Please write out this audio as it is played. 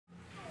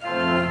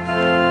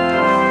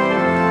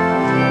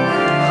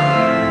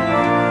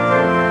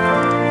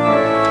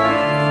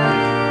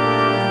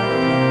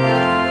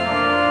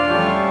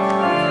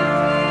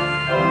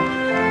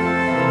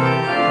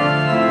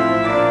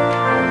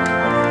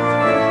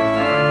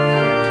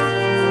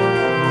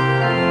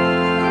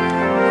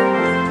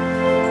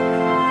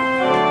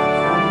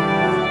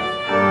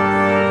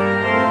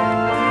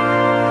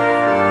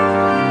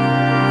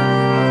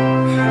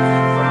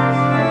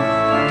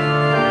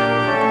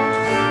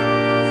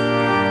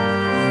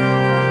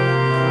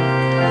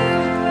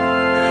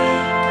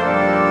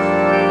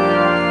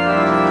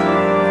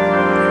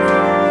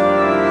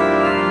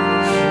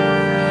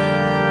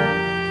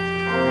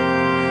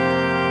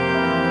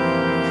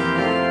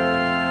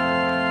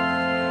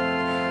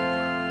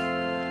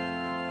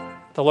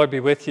The Lord be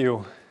with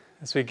you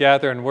as we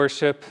gather and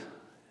worship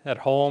at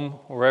home,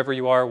 wherever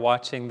you are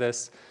watching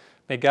this.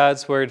 May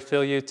God's word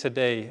fill you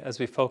today as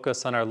we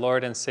focus on our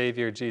Lord and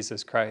Savior,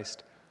 Jesus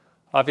Christ.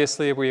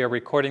 Obviously, we are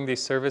recording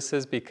these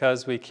services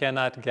because we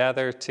cannot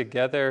gather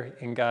together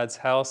in God's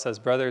house as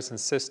brothers and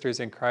sisters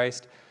in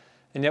Christ,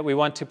 and yet we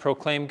want to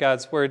proclaim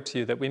God's word to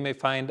you that we may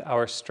find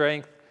our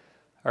strength,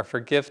 our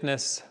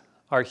forgiveness,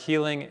 our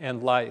healing,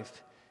 and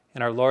life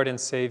in our Lord and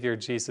Savior,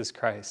 Jesus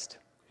Christ.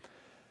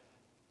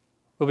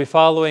 We'll be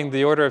following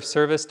the order of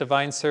service,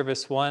 Divine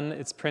Service 1.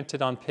 It's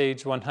printed on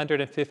page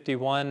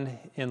 151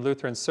 in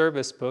Lutheran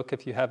Service Book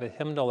if you have a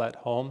hymnal at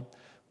home.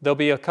 There'll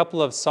be a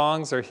couple of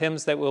songs or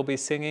hymns that we'll be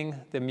singing.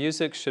 The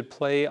music should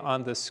play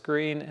on the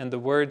screen and the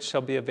words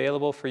shall be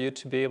available for you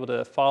to be able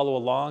to follow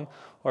along.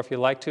 Or if you'd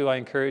like to, I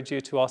encourage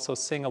you to also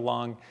sing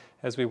along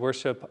as we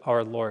worship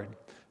our Lord.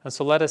 And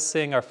so let us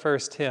sing our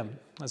first hymn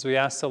as we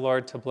ask the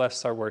Lord to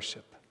bless our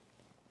worship.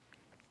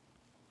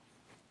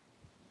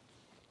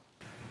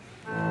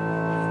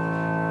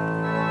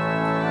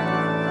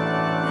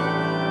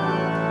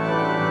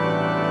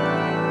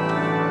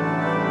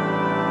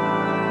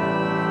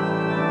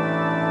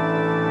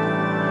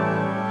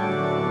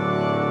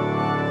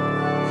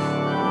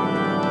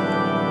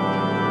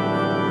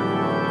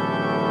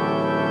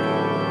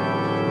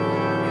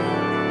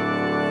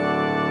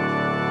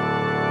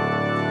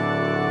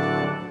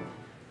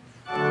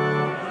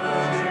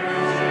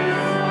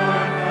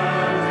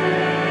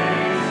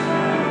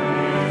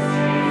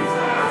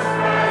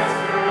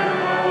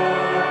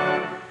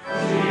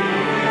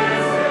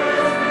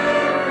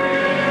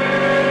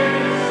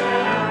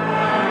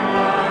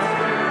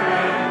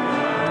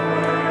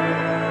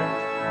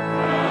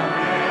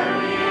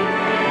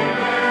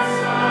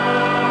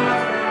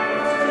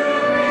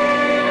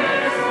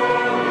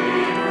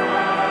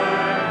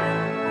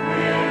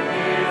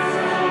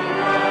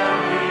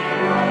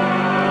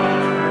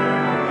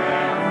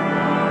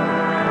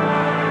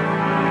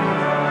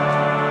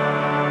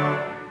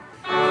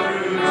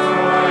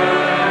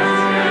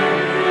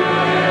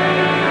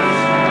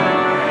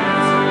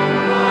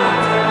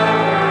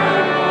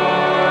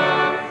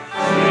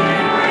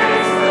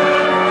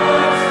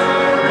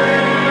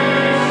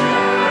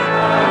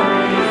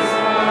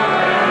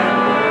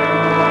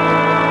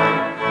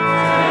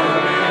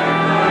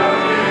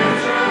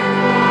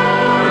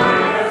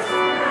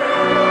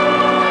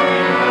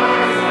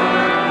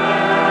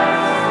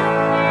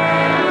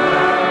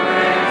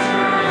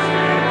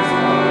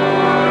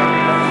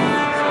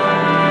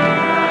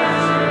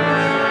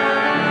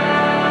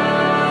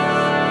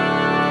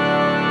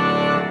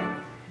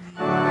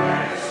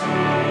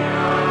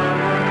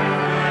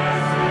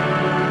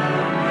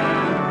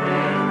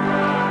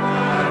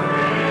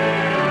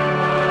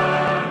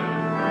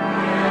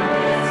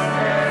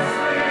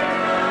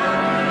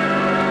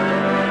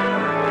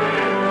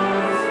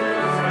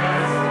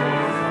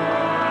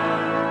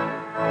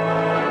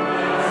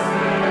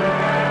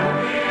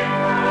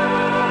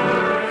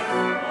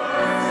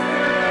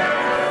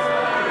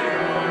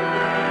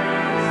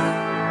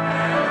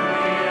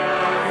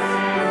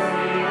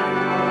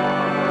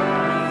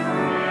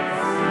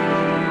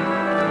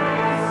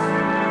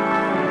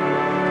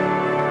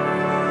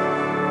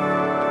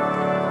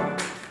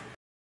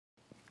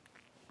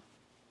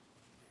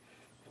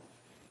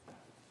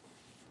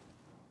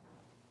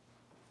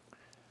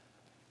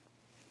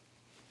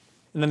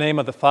 In the name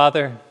of the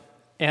Father,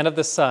 and of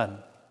the Son,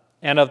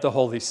 and of the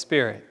Holy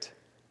Spirit.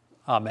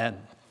 Amen.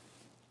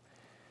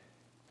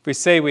 If we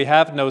say we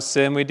have no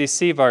sin, we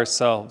deceive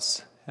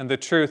ourselves, and the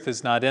truth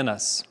is not in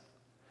us.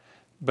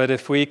 But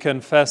if we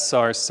confess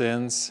our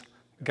sins,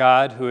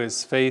 God, who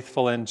is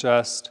faithful and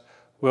just,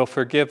 will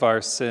forgive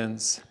our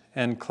sins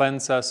and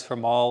cleanse us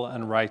from all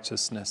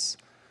unrighteousness.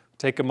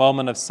 Take a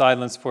moment of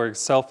silence for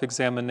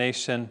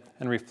self-examination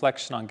and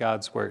reflection on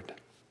God's word.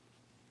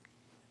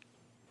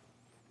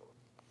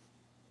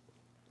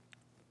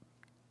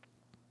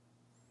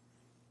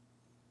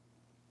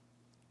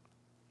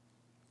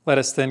 Let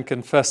us then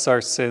confess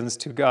our sins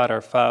to God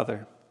our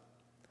Father.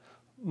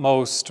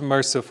 Most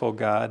merciful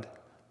God,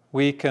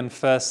 we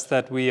confess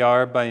that we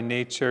are by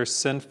nature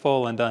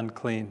sinful and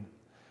unclean.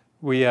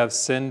 We have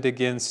sinned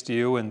against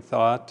you in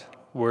thought,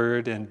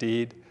 word, and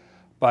deed,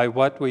 by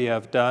what we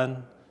have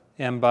done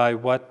and by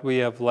what we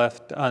have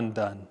left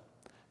undone.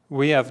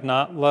 We have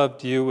not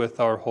loved you with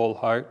our whole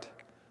heart.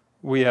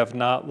 We have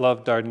not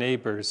loved our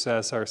neighbors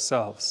as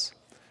ourselves.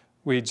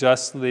 We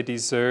justly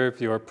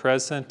deserve your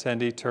present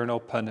and eternal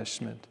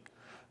punishment.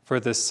 For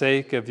the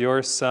sake of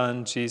your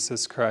Son,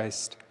 Jesus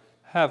Christ,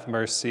 have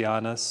mercy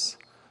on us.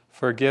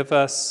 Forgive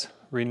us,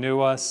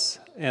 renew us,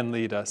 and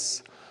lead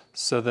us,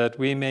 so that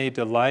we may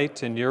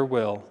delight in your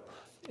will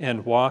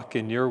and walk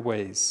in your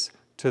ways,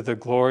 to the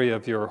glory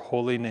of your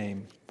holy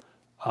name.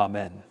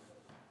 Amen.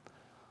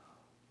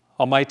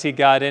 Almighty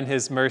God, in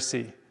his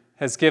mercy,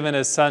 has given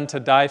his Son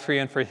to die for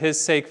you, and for his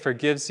sake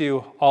forgives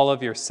you all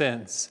of your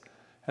sins.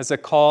 As a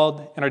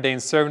called and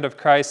ordained servant of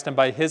Christ, and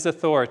by his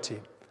authority,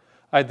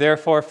 I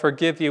therefore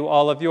forgive you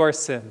all of your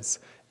sins,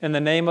 in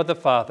the name of the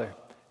Father,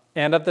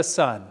 and of the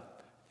Son,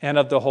 and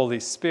of the Holy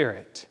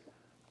Spirit.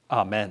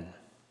 Amen.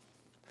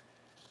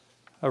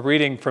 A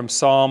reading from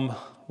Psalm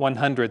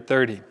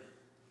 130.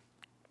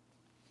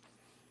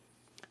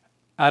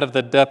 Out of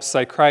the depths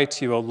I cry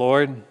to you, O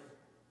Lord.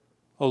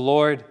 O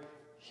Lord,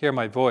 hear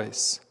my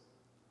voice.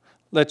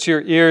 Let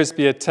your ears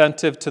be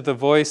attentive to the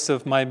voice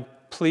of my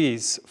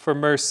pleas for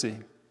mercy.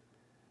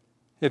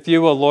 If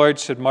you, O Lord,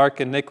 should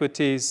mark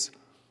iniquities,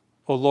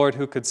 O Lord,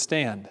 who could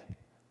stand?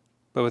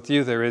 But with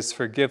you there is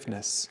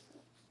forgiveness,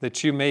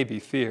 that you may be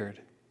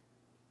feared.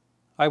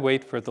 I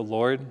wait for the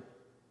Lord.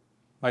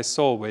 My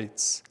soul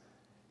waits,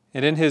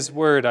 and in his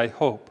word I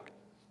hope.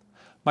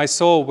 My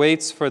soul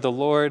waits for the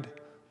Lord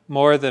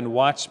more than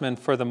watchmen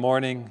for the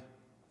morning,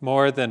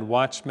 more than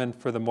watchmen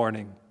for the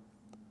morning.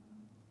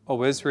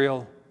 O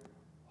Israel,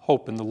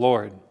 hope in the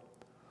Lord.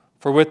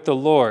 For with the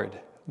Lord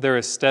there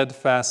is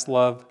steadfast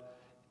love,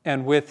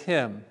 and with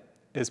him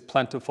is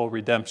plentiful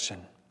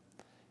redemption.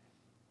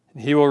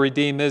 And he will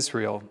redeem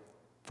Israel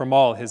from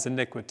all his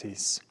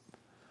iniquities.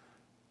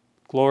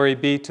 Glory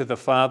be to the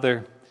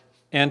Father,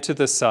 and to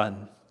the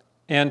Son,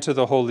 and to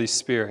the Holy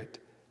Spirit,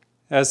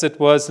 as it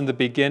was in the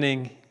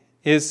beginning,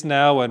 is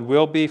now, and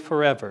will be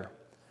forever.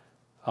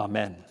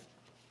 Amen.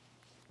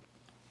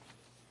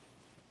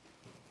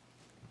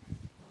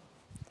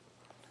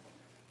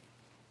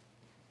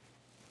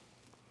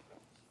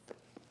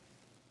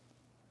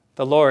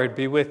 The Lord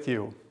be with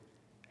you,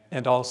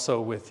 and also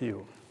with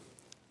you.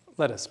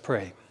 Let us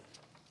pray.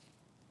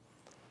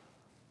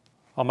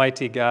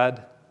 Almighty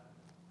God,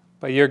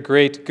 by your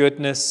great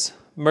goodness,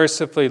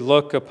 mercifully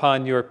look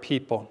upon your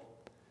people,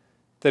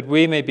 that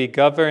we may be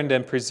governed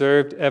and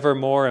preserved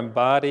evermore in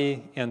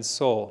body and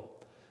soul,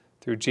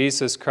 through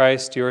Jesus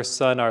Christ, your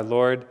Son, our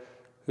Lord,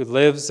 who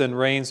lives and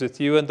reigns with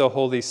you in the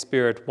Holy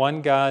Spirit,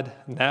 one God,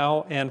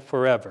 now and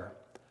forever.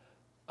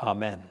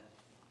 Amen.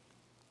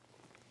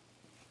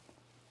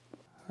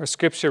 Our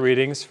scripture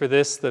readings for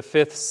this, the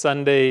fifth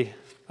Sunday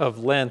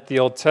of Lent, the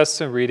Old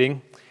Testament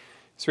reading,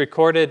 is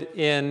recorded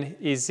in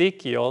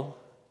Ezekiel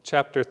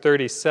chapter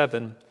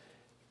 37,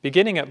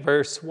 beginning at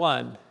verse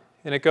 1,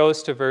 and it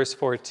goes to verse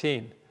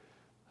 14.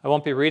 I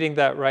won't be reading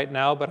that right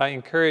now, but I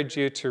encourage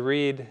you to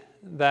read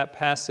that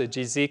passage,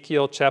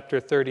 Ezekiel chapter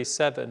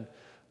 37,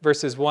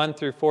 verses 1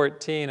 through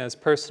 14, as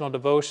personal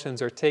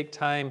devotions, or take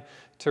time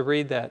to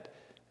read that,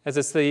 as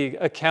it's the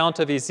account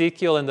of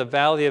Ezekiel in the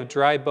valley of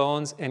dry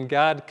bones and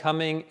God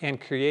coming and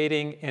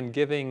creating and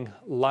giving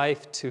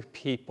life to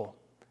people.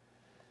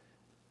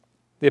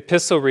 The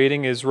epistle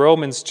reading is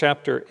Romans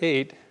chapter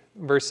 8,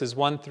 verses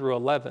 1 through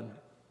 11.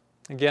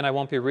 Again, I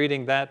won't be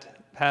reading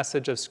that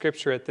passage of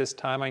Scripture at this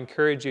time. I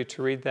encourage you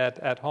to read that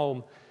at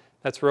home.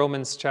 That's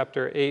Romans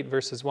chapter 8,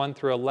 verses 1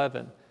 through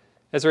 11,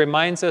 as it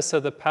reminds us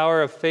of the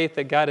power of faith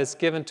that God has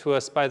given to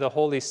us by the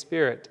Holy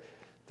Spirit,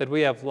 that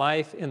we have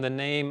life in the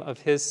name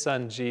of his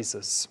Son,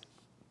 Jesus.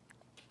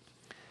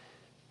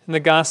 And the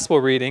gospel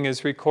reading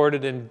is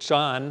recorded in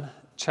John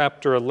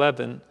chapter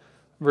 11,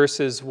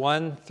 verses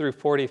 1 through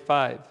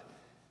 45.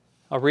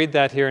 I'll read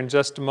that here in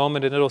just a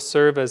moment, and it'll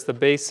serve as the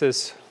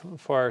basis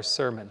for our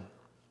sermon.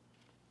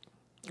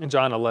 In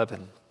John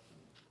 11.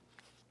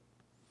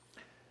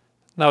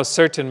 Now a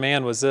certain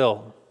man was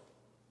ill,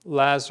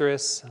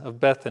 Lazarus of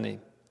Bethany,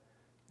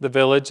 the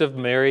village of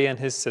Mary and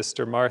his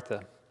sister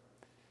Martha.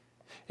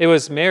 It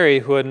was Mary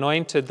who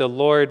anointed the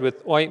Lord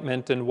with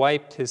ointment and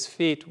wiped his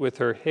feet with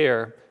her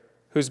hair,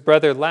 whose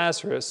brother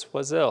Lazarus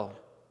was ill.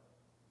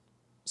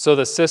 So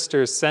the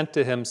sisters sent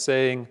to him,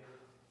 saying,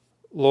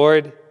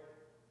 Lord,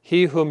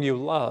 he whom you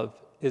love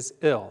is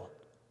ill.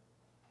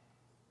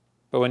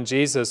 But when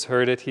Jesus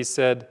heard it, he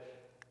said,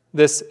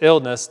 This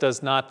illness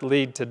does not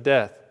lead to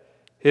death.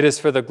 It is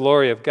for the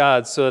glory of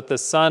God, so that the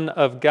Son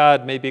of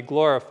God may be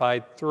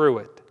glorified through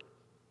it.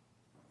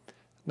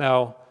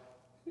 Now,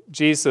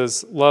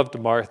 Jesus loved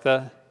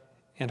Martha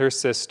and her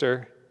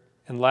sister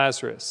and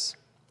Lazarus.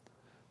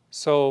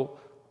 So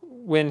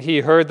when he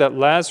heard that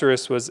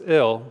Lazarus was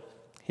ill,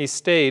 he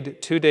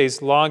stayed 2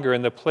 days longer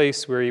in the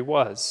place where he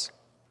was.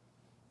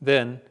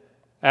 Then,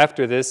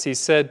 after this, he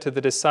said to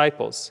the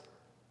disciples,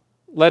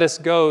 Let us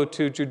go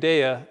to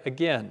Judea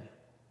again.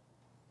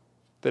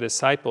 The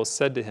disciples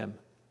said to him,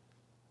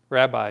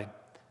 Rabbi,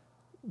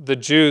 the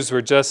Jews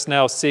were just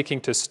now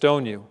seeking to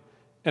stone you,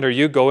 and are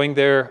you going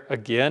there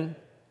again?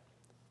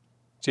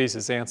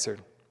 Jesus answered,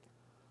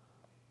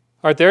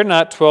 Are there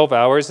not 12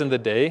 hours in the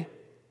day?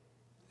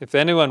 If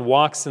anyone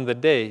walks in the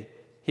day,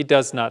 he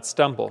does not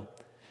stumble,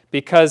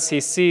 because he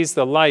sees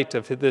the light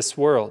of this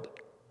world.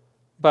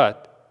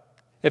 But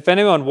if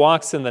anyone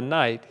walks in the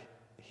night,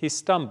 he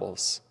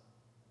stumbles,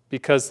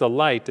 because the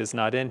light is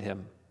not in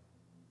him.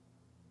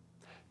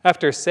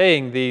 After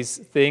saying these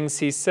things,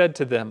 he said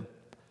to them,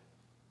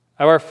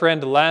 Our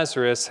friend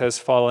Lazarus has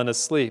fallen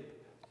asleep,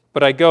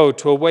 but I go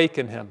to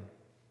awaken him.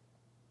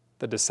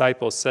 The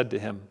disciples said to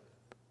him,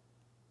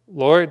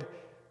 Lord,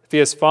 if he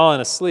has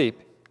fallen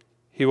asleep,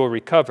 he will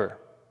recover.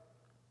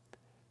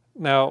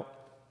 Now,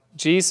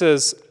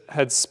 Jesus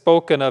had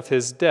spoken of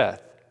his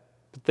death,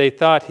 but they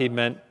thought he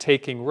meant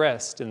taking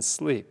rest and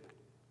sleep.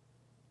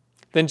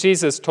 Then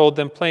Jesus told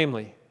them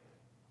plainly,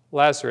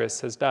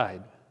 Lazarus has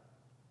died.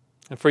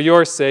 And for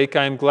your sake,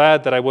 I am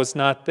glad that I was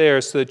not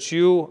there, so that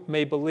you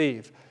may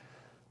believe.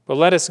 But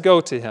let us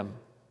go to him."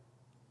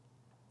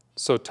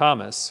 So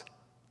Thomas,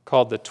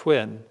 called the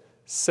twin,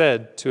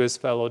 said to his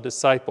fellow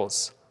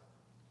disciples,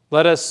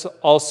 "Let us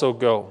also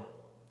go,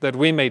 that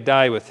we may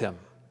die with him."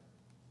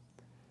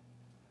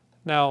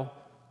 Now,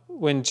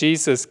 when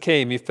Jesus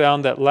came, he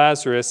found that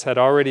Lazarus had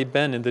already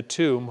been in the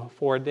tomb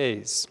 4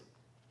 days.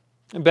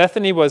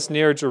 Bethany was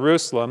near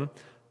Jerusalem,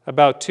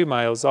 about 2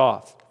 miles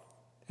off.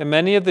 And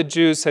many of the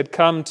Jews had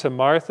come to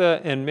Martha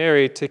and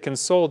Mary to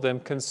console them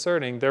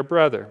concerning their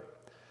brother.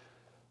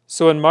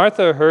 So when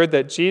Martha heard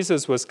that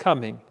Jesus was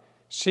coming,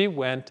 she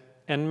went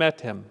and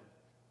met him.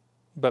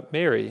 But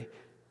Mary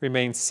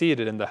remained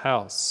seated in the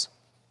house.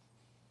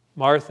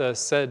 Martha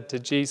said to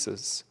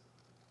Jesus,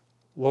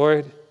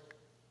 "Lord,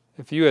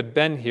 if you had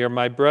been here,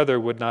 my brother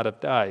would not have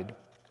died.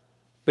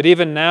 But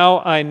even now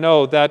I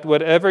know that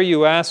whatever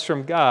you ask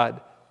from God,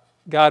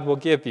 God will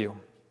give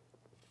you."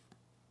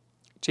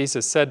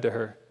 Jesus said to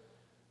her,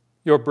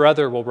 "Your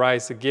brother will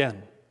rise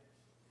again."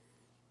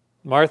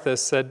 Martha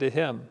said to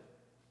him,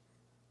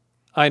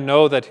 "I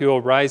know that he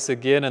will rise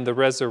again in the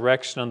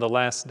resurrection on the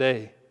last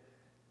day."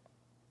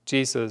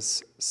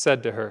 Jesus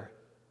said to her,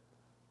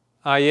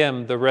 "I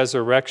am the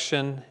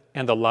resurrection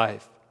and the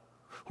life.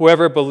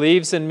 Whoever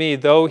believes in me,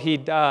 though he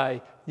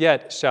die,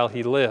 yet shall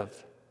he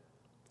live.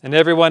 And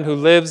everyone who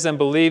lives and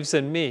believes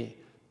in me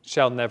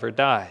shall never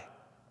die."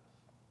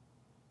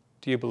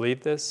 Do you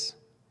believe this?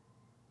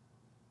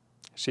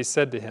 She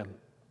said to him,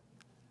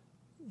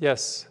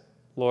 "Yes,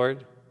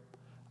 Lord,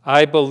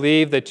 I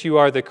believe that you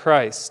are the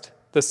Christ,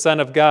 the Son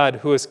of God,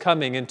 who is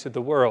coming into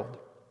the world."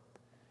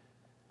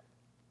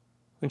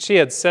 When she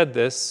had said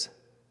this,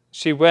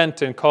 she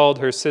went and called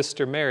her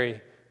sister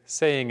Mary,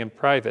 saying in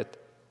private,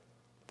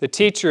 "The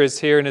teacher is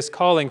here and is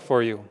calling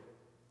for you."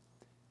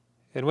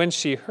 And when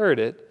she heard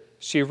it,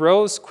 she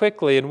rose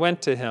quickly and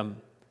went to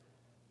him.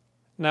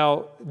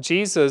 Now,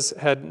 Jesus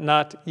had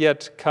not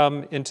yet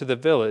come into the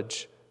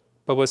village,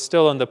 but was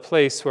still in the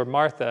place where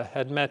Martha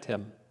had met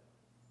him.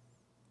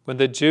 When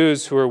the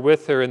Jews who were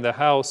with her in the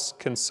house,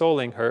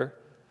 consoling her,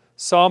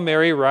 saw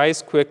Mary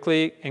rise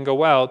quickly and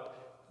go out,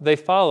 they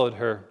followed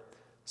her,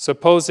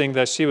 supposing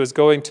that she was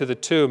going to the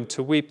tomb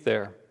to weep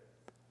there.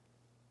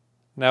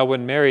 Now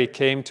when Mary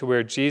came to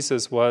where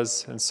Jesus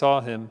was and saw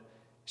him,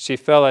 she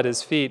fell at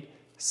his feet,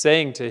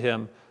 saying to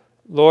him,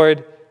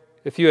 "Lord,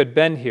 if you had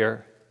been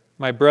here,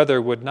 my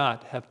brother would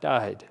not have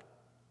died."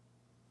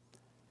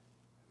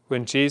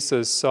 When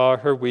Jesus saw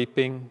her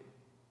weeping,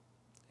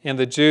 and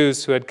the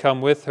Jews who had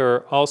come with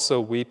her also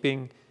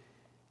weeping,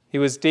 he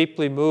was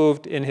deeply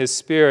moved in his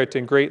spirit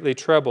and greatly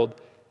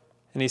troubled.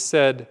 And he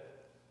said,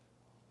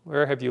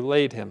 "Where have you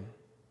laid him?"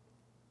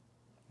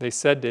 They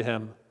said to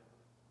him,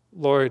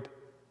 "Lord,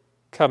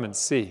 come and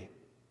see."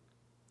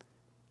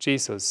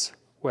 Jesus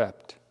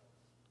wept.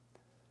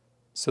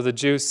 So the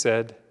Jews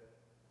said,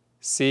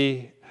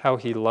 "See how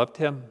he loved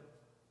him?"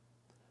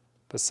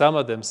 But some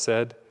of them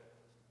said,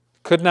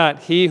 "Could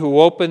not he who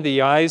opened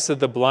the eyes of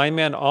the blind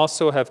man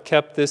also have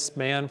kept this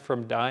man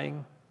from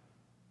dying?"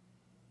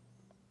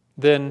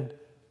 Then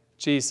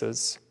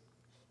Jesus,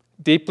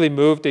 deeply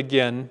moved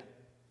again,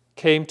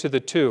 came to the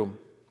tomb.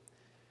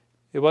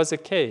 It was a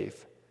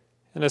cave,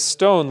 and a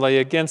stone lay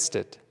against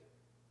it.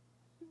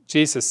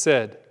 Jesus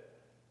said,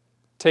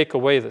 "Take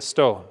away the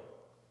stone."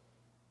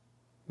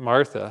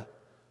 Martha,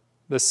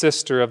 the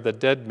sister of the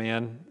dead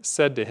man,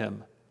 said to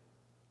him,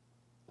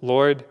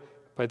 "Lord,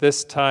 by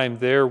this time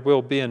there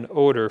will be an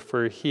odor,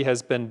 for he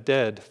has been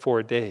dead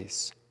 4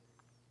 days."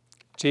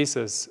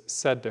 Jesus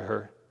said to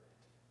her,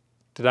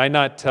 "Did I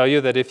not tell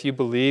you that if you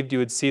believed you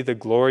would see the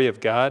glory of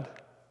God?"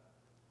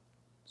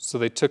 So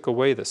they took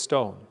away the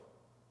stone.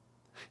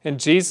 And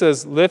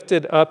Jesus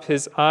lifted up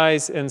his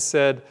eyes and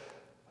said,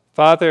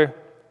 "Father,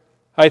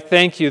 I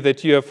thank you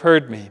that you have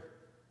heard me.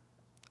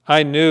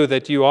 I knew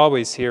that you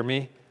always hear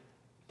me,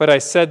 but I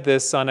said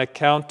this on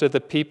account of the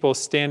people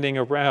standing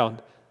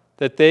around,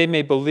 that they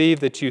may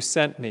believe that you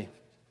sent me."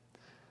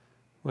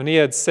 When he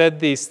had said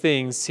these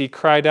things, he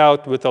cried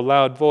out with a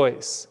loud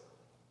voice,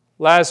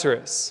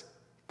 "Lazarus,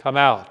 come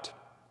out."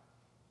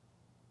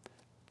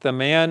 The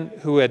man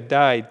who had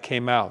died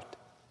came out,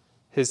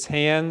 his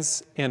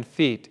hands and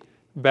feet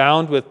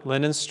bound with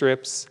linen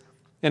strips,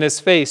 and his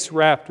face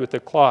wrapped with a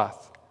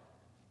cloth.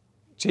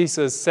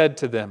 Jesus said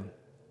to them,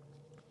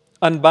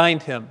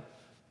 "Unbind him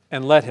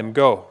and let him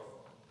go."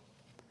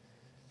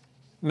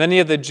 Many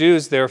of the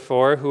Jews,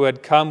 therefore, who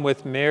had come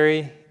with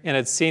Mary and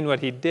had seen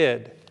what he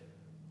did,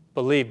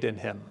 believed in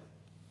him.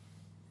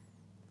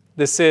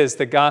 This is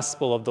the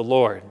gospel of the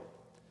Lord.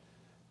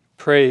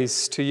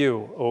 Praise to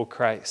you, O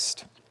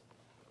Christ.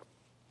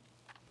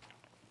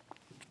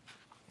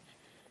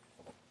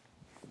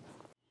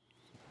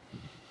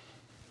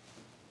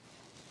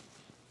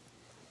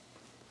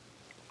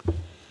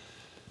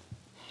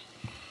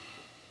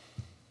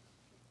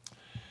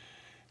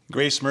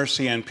 Grace,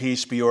 mercy, and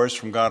peace be yours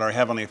from God our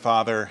Heavenly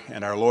Father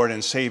and our Lord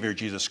and Savior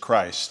Jesus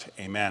Christ.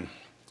 Amen.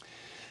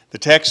 The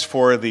text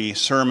for the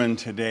sermon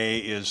today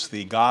is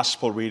the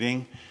gospel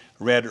reading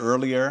read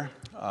earlier,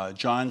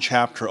 John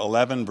chapter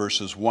 11,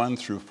 verses 1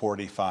 through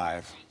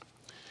 45.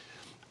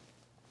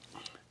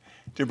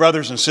 Dear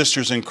brothers and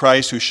sisters in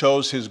Christ, who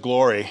shows his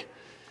glory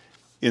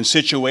in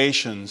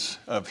situations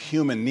of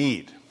human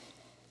need,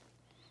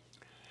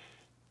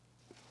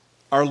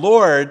 our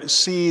Lord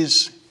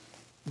sees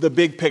the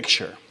big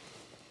picture.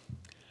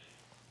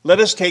 Let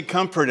us take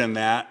comfort in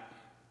that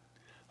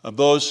of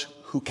those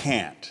who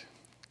can't.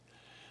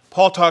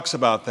 Paul talks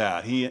about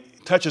that. He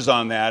touches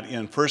on that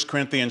in 1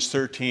 Corinthians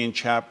 13,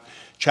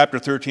 chapter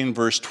 13,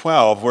 verse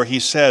 12, where he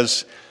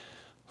says,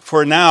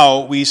 "For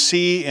now we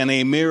see in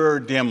a mirror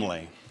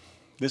dimly."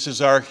 This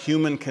is our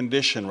human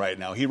condition right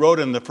now. He wrote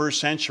in the first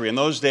century. In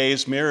those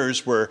days,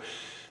 mirrors were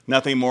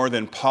nothing more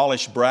than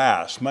polished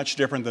brass, much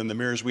different than the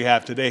mirrors we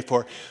have today.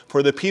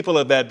 For the people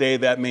of that day,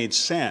 that made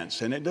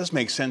sense. And it does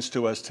make sense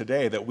to us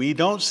today that we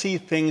don't see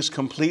things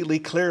completely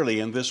clearly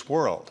in this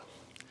world.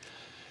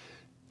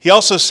 He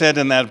also said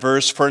in that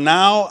verse, "For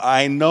now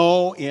I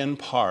know in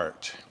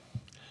part."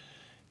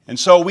 And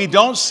so we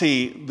don't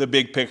see the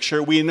big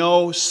picture. We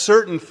know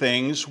certain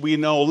things. We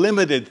know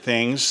limited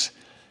things.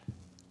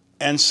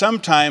 And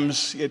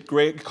sometimes it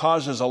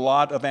causes a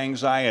lot of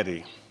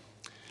anxiety.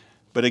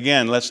 But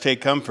again, let's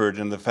take comfort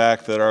in the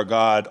fact that our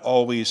God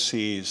always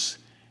sees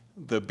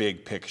the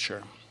big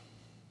picture.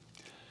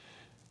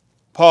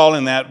 Paul,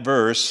 in that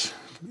verse,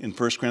 in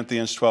 1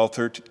 Corinthians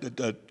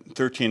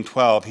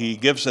 13:12, he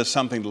gives us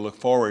something to look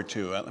forward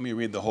to. Let me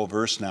read the whole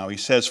verse now. He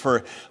says,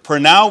 For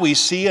now we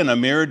see in a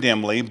mirror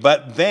dimly,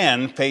 but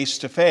then face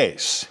to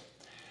face.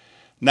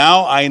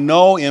 Now I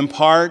know in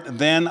part,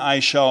 then I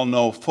shall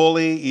know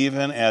fully,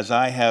 even as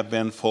I have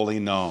been fully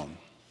known.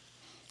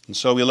 And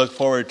so we look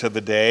forward to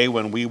the day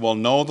when we will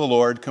know the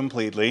Lord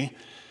completely,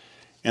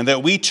 and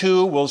that we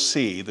too will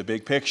see the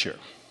big picture.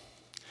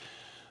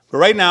 But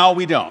right now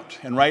we don't.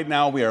 And right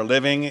now we are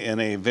living in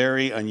a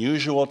very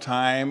unusual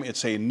time.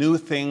 It's a new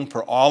thing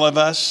for all of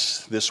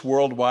us, this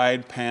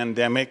worldwide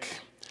pandemic.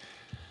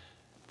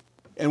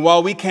 And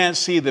while we can't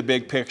see the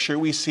big picture,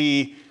 we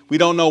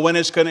don't know when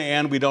it's going to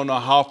end. We don't know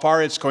how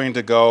far it's going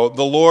to go.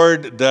 The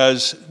Lord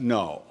does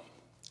know,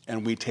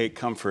 and we take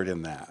comfort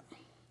in that.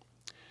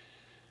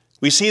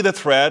 We see the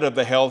threat of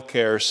the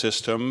healthcare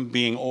system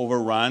being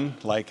overrun,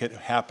 like it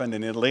happened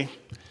in Italy,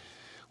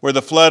 where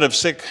the flood of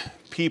sick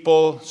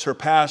people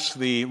surpassed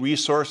the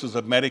resources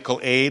of medical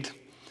aid.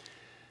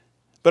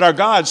 But our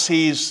God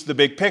sees the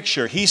big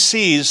picture. He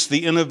sees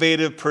the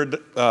innovative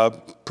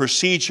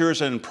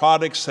procedures and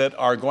products that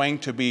are going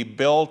to be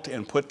built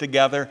and put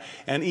together,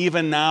 and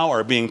even now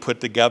are being put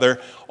together,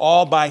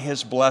 all by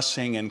his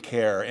blessing and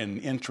care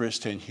and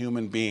interest in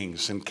human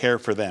beings and care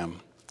for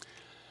them.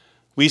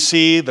 We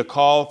see the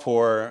call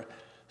for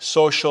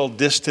social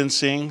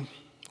distancing.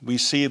 We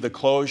see the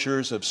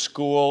closures of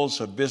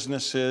schools, of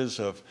businesses,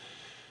 of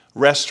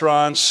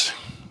restaurants.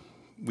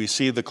 We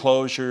see the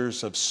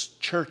closures of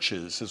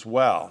churches as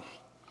well,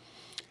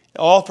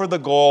 all for the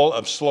goal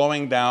of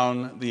slowing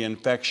down the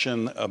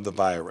infection of the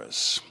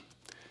virus.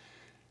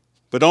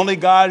 But only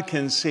God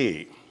can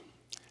see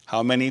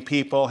how many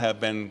people have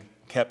been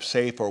kept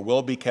safe or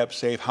will be kept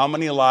safe, how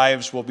many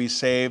lives will be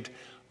saved.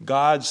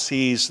 God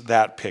sees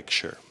that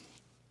picture.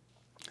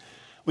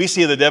 We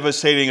see the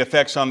devastating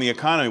effects on the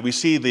economy. We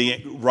see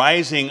the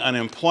rising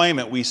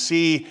unemployment. We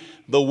see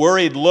the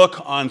worried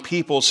look on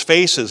people's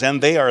faces,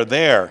 and they are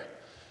there.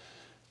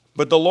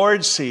 But the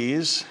Lord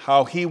sees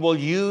how he will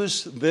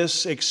use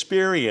this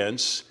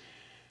experience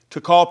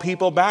to call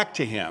people back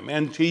to him,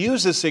 and to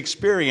use this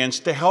experience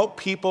to help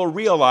people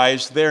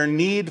realize their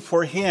need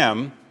for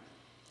him.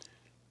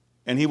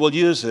 And he will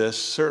use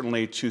this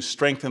certainly to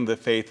strengthen the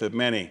faith of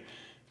many,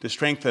 to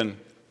strengthen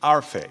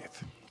our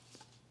faith.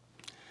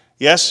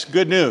 Yes,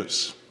 good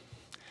news.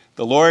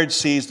 The Lord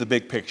sees the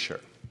big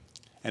picture.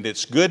 And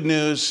it's good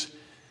news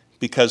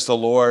because the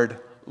Lord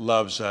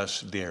loves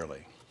us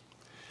dearly.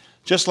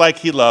 Just like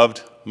he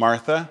loved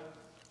Martha,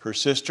 her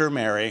sister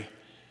Mary,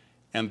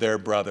 and their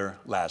brother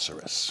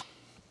Lazarus.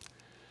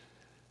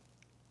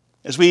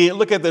 As we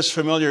look at this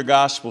familiar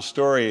gospel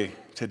story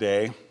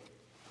today,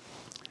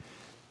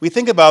 we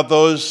think about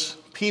those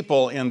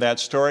people in that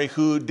story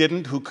who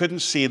couldn't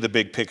see the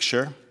big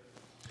picture.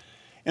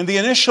 And the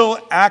initial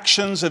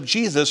actions of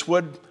Jesus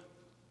would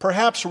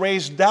perhaps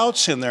raise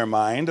doubts in their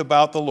mind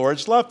about the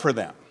Lord's love for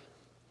them.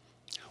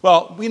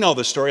 Well, we know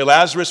the story.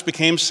 Lazarus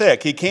became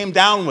sick. He came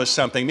down with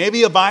something,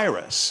 maybe a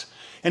virus.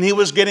 And he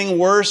was getting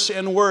worse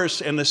and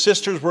worse, and the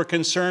sisters were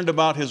concerned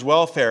about his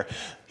welfare.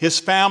 His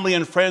family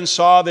and friends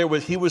saw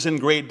he was in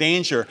great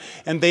danger,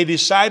 and they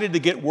decided to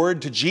get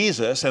word to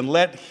Jesus and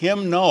let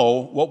him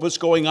know what was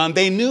going on.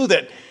 They knew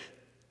that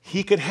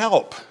he could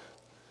help.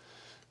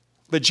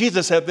 But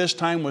Jesus at this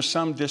time was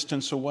some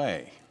distance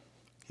away.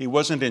 He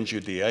wasn't in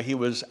Judea. He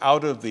was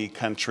out of the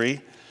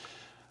country,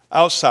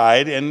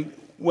 outside, and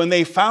when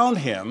they found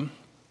him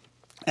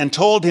and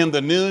told him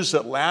the news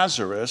that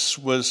Lazarus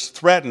was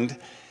threatened,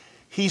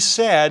 he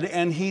said,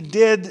 and he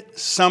did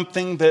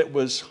something that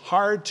was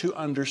hard to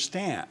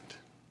understand.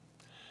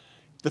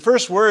 The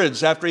first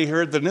words after he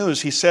heard the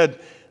news, he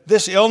said,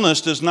 "This illness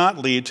does not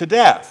lead to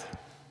death."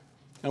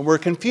 and we're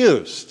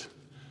confused.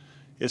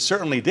 It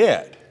certainly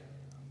did.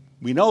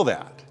 We know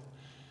that.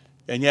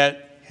 And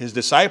yet, his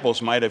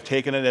disciples might have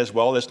taken it as,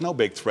 well, there's no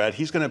big threat.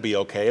 He's going to be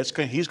okay.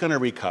 He's going to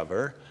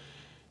recover.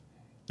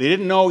 They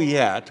didn't know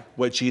yet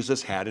what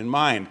Jesus had in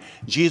mind.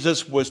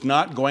 Jesus was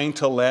not going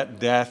to let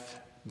death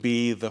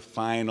be the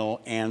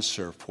final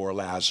answer for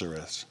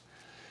Lazarus.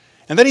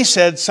 And then he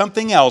said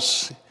something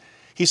else.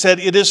 He said,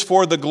 it is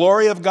for the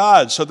glory of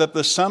God, so that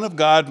the Son of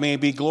God may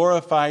be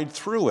glorified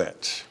through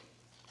it.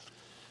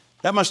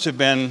 That must have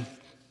been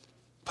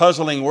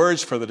puzzling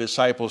words for the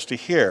disciples to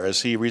hear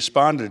as he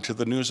responded to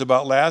the news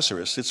about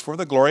Lazarus. It's for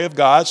the glory of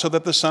God, so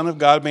that the Son of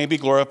God may be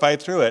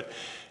glorified through it.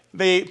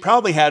 They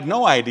probably had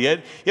no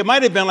idea. It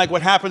might have been like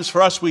what happens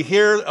for us. We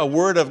hear a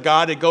word of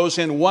God, it goes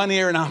in one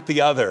ear and out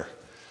the other.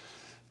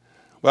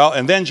 Well,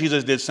 and then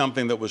Jesus did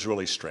something that was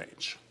really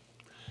strange.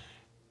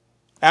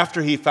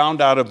 After he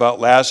found out about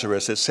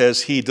Lazarus, it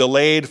says he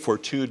delayed for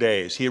 2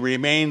 days. He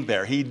remained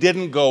there. He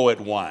didn't go at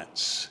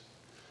once.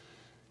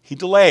 He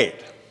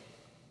delayed.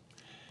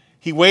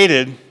 He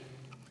waited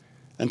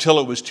until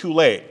it was too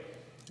late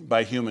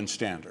by human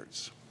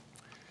standards.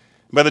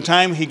 By the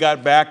time he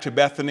got back to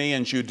Bethany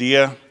in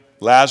Judea,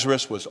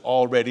 Lazarus was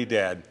already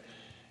dead,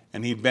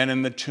 and he'd been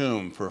in the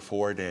tomb for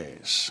 4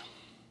 days.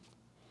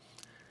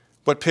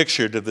 What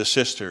picture did the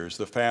sisters,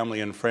 the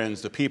family and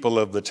friends, the people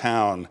of the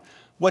town,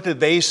 what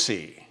did they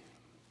see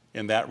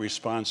in that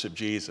response of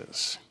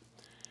Jesus?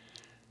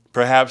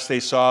 Perhaps they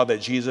saw that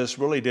Jesus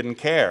really didn't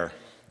care.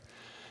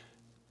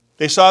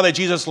 They saw that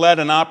Jesus let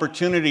an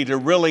opportunity to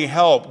really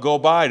help go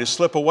by, to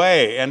slip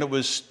away, and it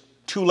was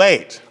too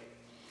late.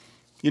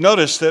 You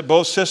notice that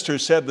both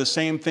sisters said the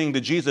same thing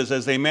to Jesus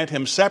as they met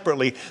him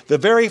separately. The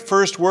very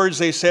first words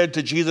they said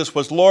to Jesus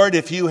was, Lord,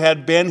 if you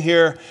had been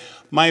here,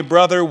 my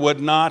brother would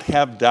not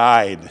have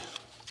died.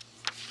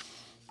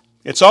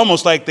 It's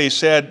almost like they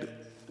said,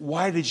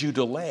 why did you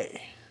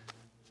delay?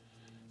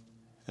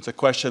 It's a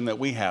question that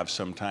we have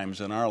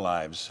sometimes in our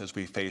lives as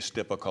we face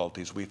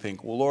difficulties. We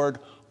think, well, Lord,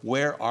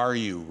 where are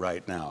you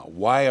right now?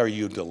 Why are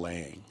you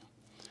delaying?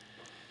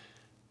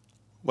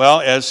 Well,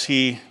 as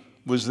he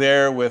was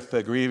there with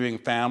the grieving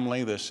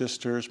family, the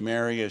sisters,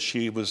 Mary, as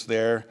she was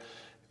there,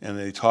 and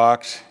they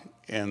talked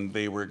and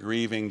they were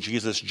grieving,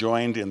 Jesus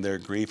joined in their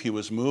grief. He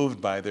was moved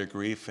by their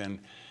grief. And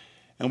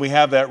we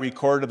have that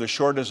recorded, the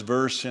shortest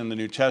verse in the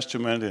New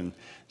Testament. In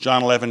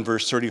John 11,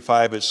 verse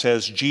 35, it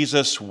says,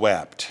 Jesus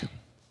wept.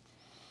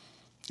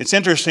 It's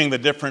interesting the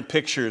different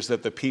pictures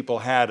that the people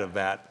had of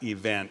that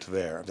event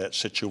there, that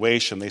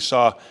situation. They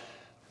saw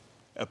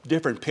a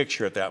different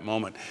picture at that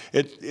moment.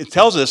 It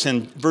tells us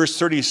in verse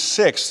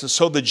 36,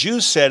 so the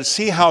Jews said,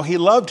 see how he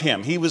loved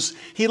him.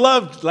 He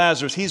loved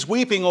Lazarus. He's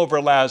weeping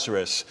over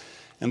Lazarus.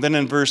 And then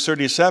in verse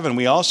 37,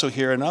 we also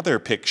hear another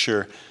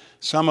picture.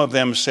 Some of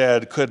them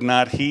said, could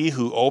not he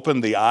who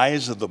opened the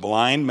eyes of the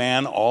blind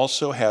man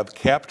also have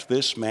kept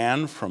this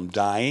man from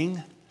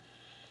dying?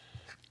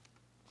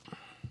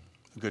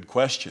 A good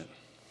question.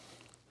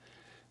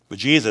 But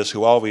Jesus,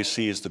 who always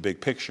sees the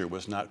big picture,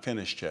 was not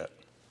finished yet.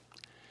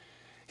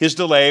 His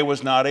delay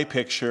was not a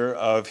picture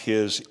of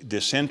his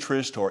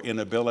disinterest or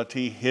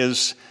inability.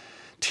 His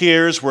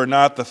tears were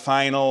not the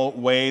final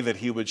way that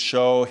he would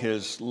show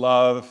his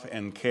love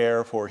and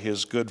care for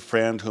his good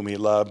friend whom he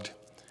loved.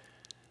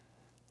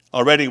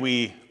 Already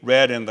we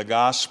read in the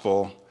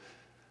gospel,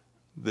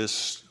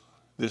 this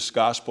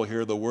gospel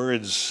here, the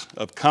words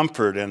of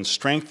comfort and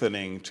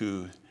strengthening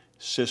to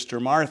Sister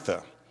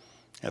Martha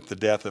at the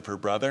death of her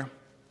brother.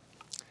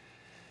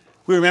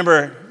 We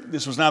remember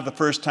this was not the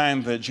first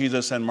time that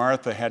Jesus and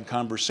Martha had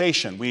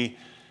conversation. We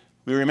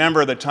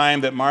remember the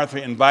time that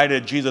Martha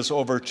invited Jesus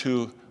over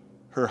to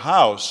her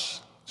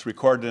house. It's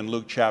recorded in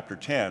Luke chapter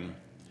 10.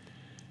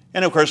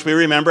 And of course, we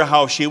remember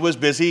how she was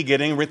busy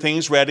getting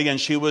things ready and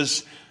she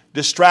was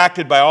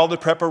distracted by all the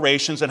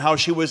preparations and how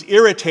she was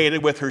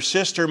irritated with her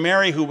sister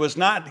Mary, who was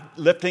not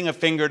lifting a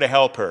finger to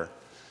help her.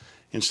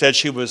 Instead,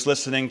 she was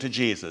listening to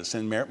Jesus.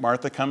 And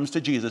Martha comes to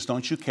Jesus,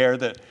 don't you care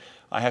that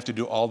I have to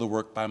do all the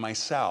work by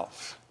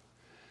myself?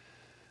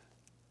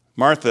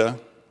 Martha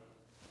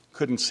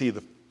couldn't see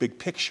the big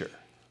picture.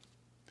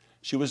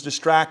 She was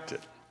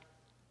distracted.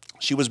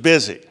 She was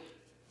busy.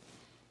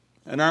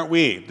 And aren't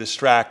we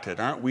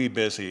distracted? Aren't we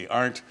busy?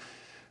 Aren't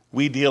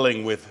we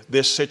dealing with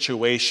this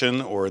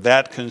situation or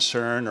that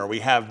concern, or we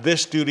have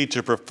this duty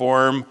to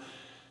perform,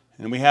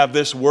 and we have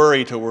this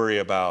worry to worry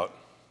about,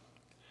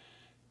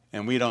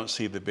 and we don't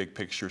see the big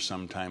picture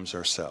sometimes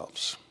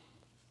ourselves?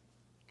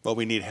 Well,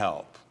 we need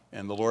help.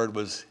 And the Lord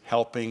was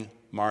helping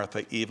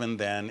Martha even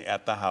then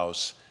at the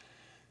house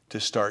to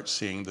start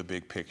seeing the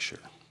big picture.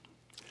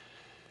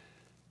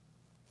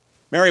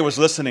 Mary was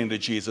listening to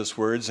Jesus'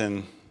 words,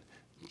 and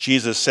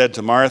Jesus said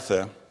to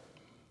Martha,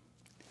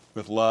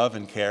 with love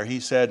and care,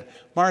 he said,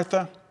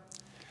 Martha,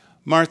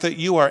 Martha,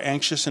 you are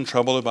anxious and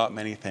troubled about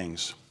many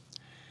things,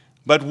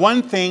 but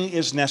one thing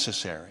is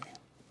necessary.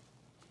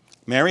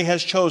 Mary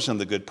has chosen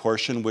the good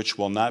portion which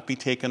will not be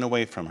taken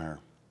away from her.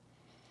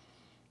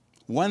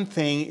 One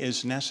thing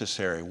is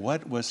necessary.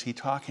 What was he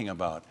talking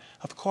about?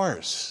 Of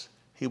course,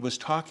 he was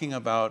talking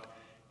about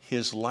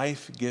his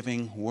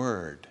life-giving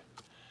word.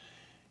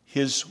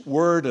 His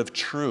word of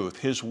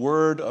truth, his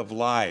word of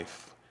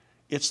life.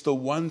 It's the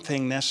one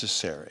thing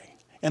necessary.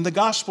 And the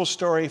gospel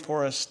story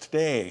for us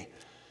today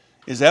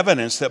is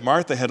evidence that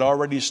Martha had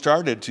already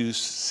started to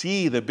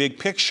see the big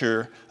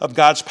picture of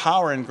God's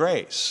power and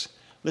grace.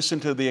 Listen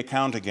to the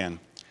account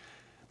again.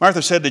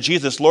 Martha said to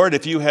Jesus, "Lord,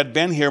 if you had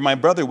been here, my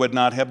brother would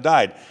not have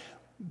died.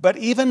 But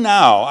even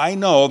now I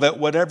know that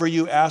whatever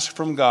you ask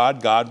from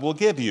God, God will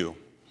give you."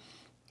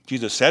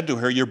 Jesus said to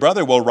her, "Your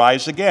brother will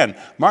rise again."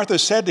 Martha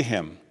said to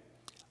him,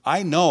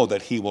 "I know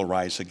that he will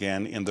rise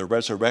again in the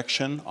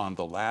resurrection on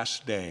the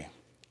last day."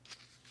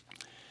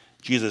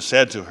 Jesus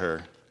said to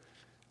her,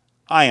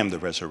 "I am the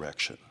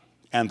resurrection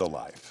and the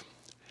life.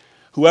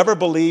 Whoever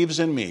believes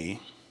in me,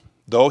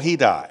 though he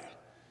die,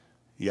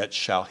 yet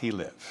shall he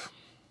live.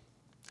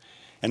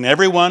 And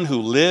everyone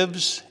who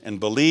lives and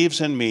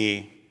believes in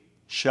me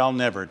shall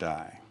never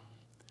die.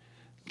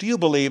 Do you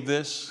believe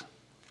this?"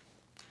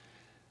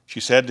 She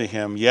said to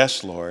him,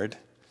 "Yes, Lord.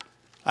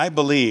 I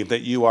believe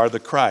that you are the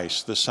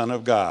Christ, the Son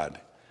of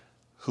God,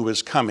 who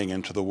is coming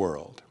into the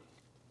world."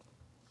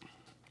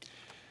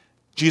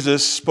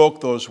 Jesus spoke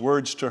those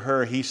words to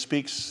her. He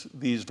speaks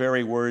these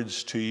very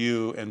words to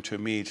you and to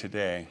me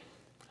today.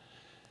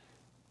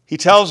 He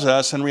tells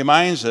us and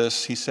reminds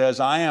us, he says,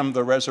 "I am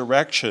the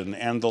resurrection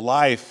and the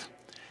life.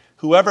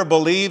 Whoever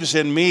believes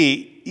in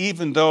me,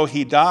 even though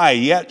he die,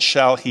 yet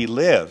shall he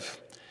live.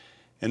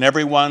 And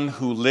everyone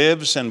who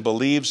lives and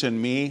believes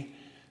in me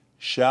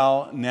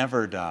shall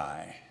never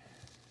die."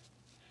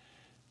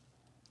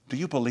 Do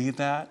you believe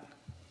that?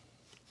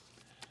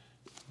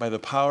 By the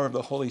power of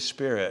the Holy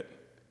Spirit,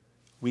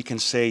 we can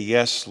say,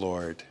 "Yes,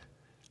 Lord,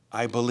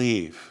 I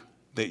believe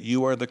that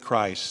you are the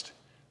Christ,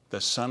 the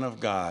Son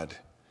of God,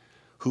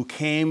 who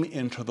came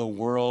into the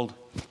world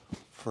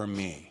for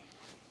me."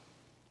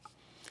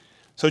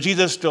 So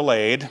Jesus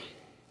delayed.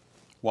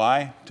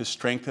 Why? To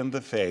strengthen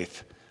the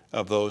faith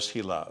of those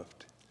he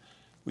loved.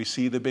 We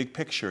see the big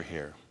picture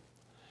here.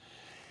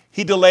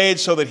 He delayed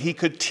so that he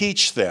could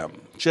teach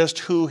them just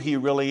who he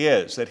really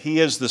is, that he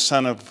is the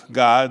Son of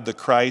God, the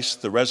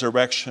Christ, the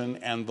resurrection,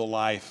 and the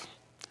life.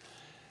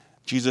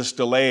 Jesus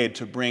delayed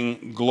to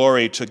bring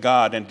glory to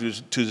God and to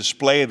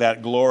display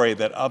that glory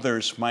that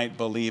others might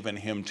believe in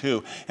him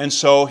too. And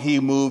so he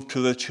moved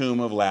to the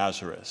tomb of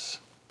Lazarus.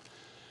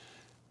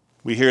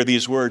 We hear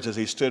these words as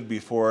he stood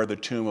before the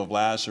tomb of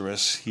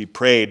Lazarus. He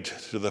prayed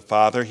to the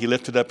Father. He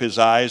lifted up his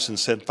eyes and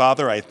said,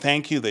 "Father, I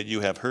thank you that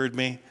you have heard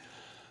me.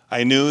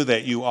 I knew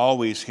that you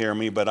always hear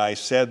me, but I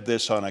said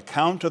this on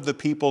account of the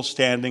people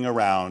standing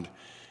around,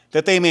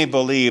 that they may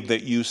believe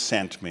that you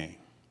sent me."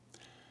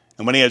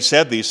 And when he had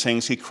said these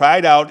things, he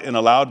cried out in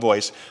a loud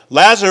voice,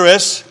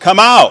 "Lazarus, come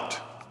out!"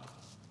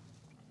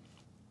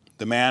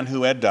 The man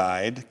who had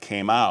died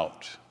came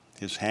out,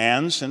 his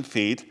hands and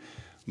feet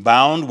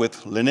bound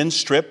with linen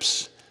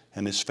strips,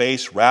 and his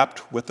face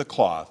wrapped with a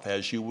cloth,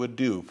 as you would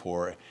do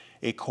for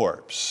a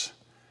corpse.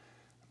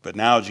 But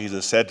now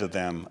Jesus said to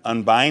them,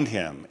 "Unbind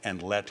him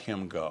and let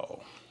him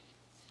go."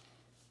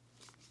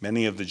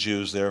 Many of the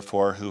Jews,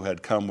 therefore, who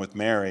had come with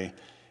Mary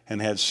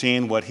and had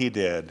seen what he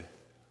did,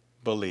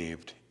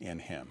 believed in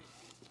him.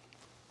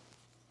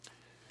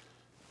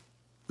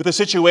 With the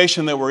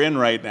situation that we're in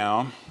right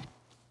now,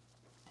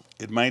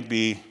 it might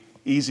be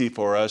easy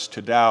for us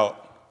to doubt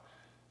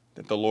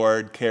that the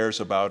Lord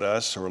cares about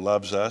us or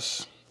loves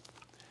us.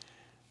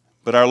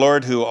 But our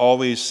Lord, who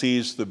always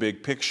sees the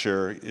big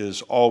picture,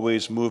 is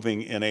always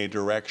moving in a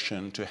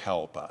direction to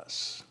help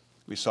us.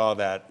 We saw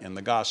that in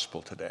the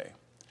gospel today.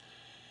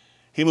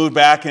 He moved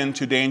back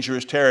into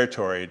dangerous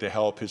territory to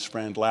help his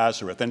friend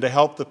Lazarus and to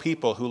help the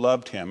people who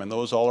loved him and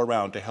those all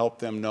around, to help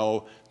them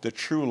know the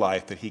true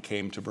life that he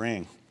came to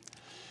bring.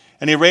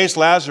 And he raised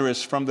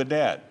Lazarus from the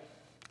dead,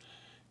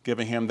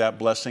 giving him that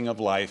blessing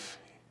of life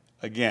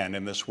again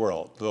in this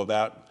world, though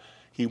that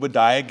he would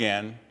die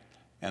again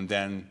and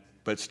then,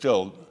 but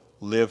still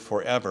live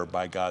forever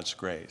by God's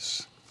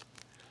grace.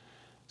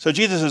 So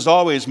Jesus is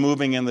always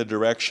moving in the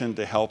direction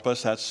to help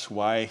us. That's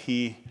why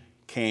he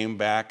came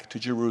back to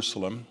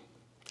Jerusalem.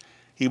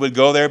 He would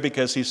go there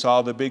because he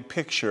saw the big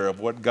picture of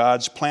what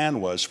God's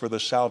plan was for the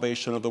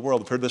salvation of the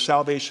world, for the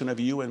salvation of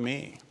you and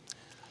me.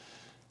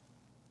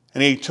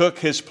 And he took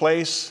his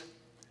place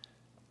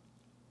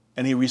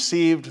and he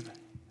received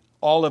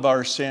all of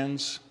our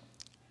sins.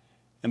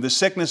 And the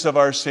sickness of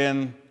our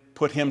sin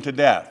put him to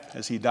death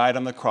as he died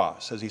on the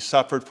cross, as he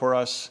suffered for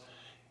us,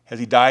 as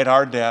he died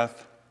our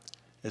death,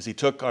 as he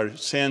took our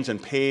sins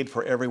and paid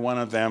for every one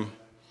of them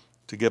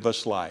to give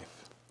us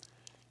life.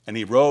 And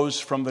he rose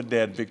from the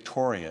dead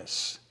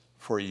victorious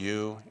for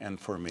you and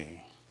for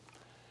me.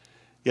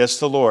 Yes,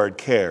 the Lord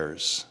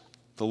cares.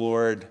 The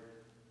Lord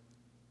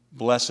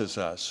blesses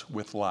us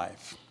with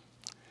life.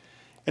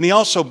 And he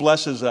also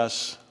blesses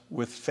us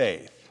with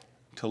faith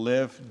to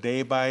live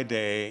day by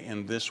day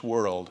in this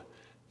world,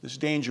 this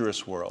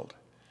dangerous world,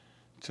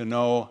 to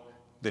know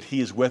that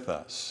he is with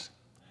us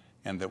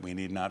and that we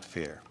need not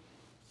fear.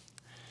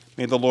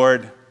 May the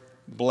Lord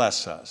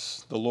bless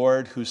us, the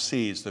Lord who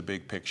sees the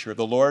big picture,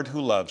 the Lord who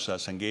loves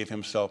us and gave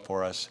himself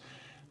for us.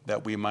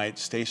 that we might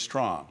stay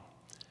strong.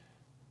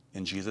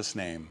 In Jesus'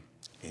 name,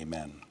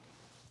 amen.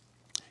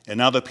 And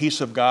now the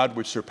peace of God,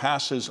 which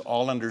surpasses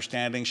all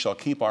understanding, shall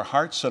keep our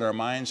hearts and our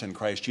minds in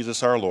Christ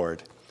Jesus our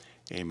Lord.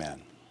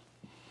 Amen.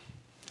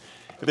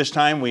 At this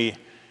time, we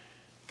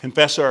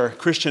confess our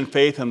Christian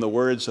faith in the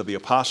words of the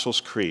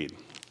Apostles' Creed.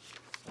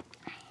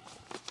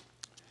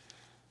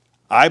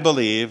 I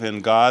believe in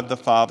God the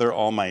Father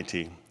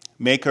Almighty,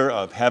 maker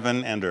of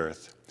heaven and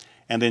earth,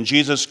 and in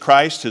Jesus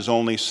Christ, his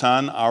only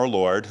Son, our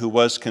Lord, who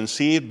was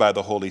conceived by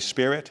the Holy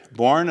Spirit,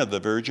 born of the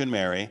Virgin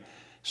Mary,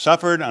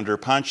 suffered under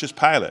Pontius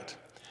Pilate,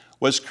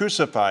 was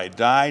crucified,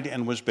 died,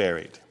 and was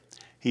buried.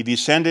 He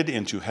descended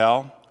into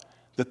hell.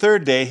 The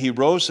third day he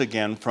rose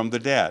again from the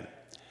dead.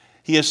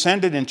 He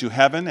ascended into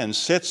heaven and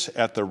sits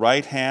at the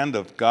right hand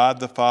of God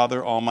the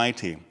Father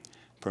Almighty.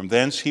 From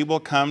thence he will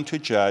come to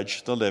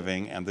judge the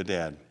living and the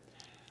dead.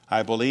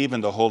 I believe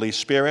in the Holy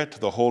Spirit,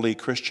 the holy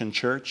Christian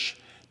church,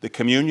 the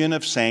communion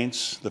of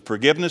saints, the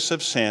forgiveness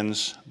of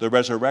sins, the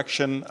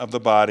resurrection of the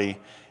body,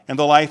 and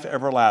the life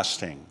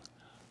everlasting.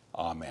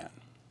 Amen.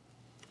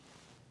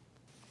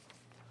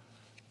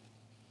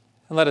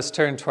 And let us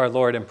turn to our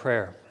Lord in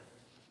prayer.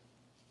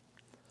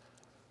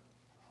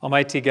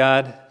 Almighty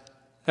God,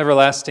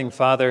 everlasting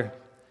Father,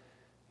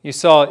 you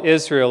saw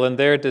Israel in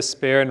their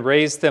despair and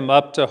raised them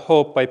up to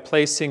hope by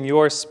placing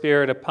your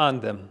Spirit upon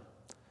them.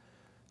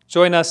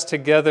 Join us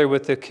together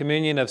with the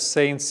communion of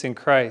saints in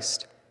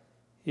Christ,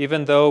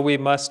 even though we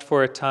must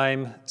for a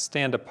time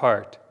stand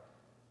apart.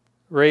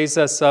 Raise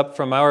us up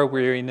from our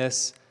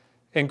weariness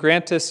and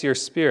grant us your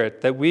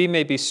Spirit, that we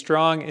may be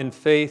strong in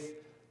faith,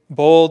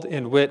 bold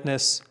in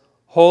witness,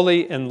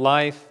 holy in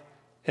life,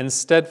 and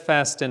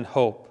steadfast in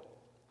hope.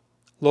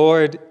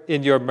 Lord,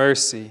 in your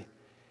mercy,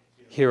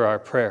 hear our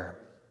prayer.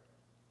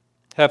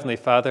 Heavenly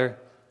Father,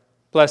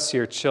 bless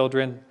your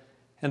children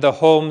and the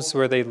homes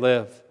where they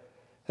live.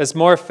 As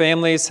more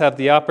families have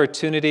the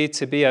opportunity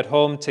to be at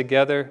home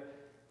together,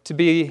 to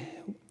be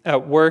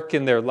at work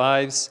in their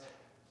lives,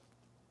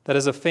 that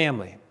as a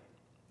family,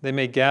 they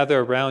may gather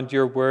around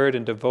your word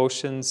and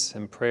devotions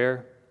and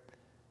prayer.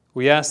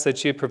 We ask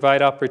that you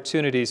provide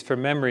opportunities for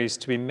memories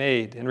to be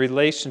made and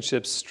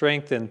relationships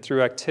strengthened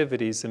through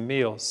activities and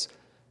meals,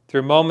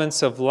 through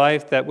moments of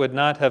life that would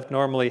not have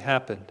normally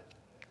happened.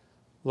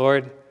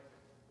 Lord,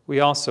 we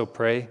also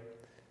pray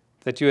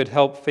that you would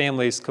help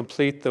families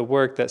complete the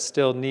work that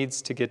still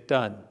needs to get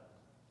done,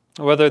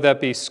 whether that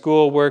be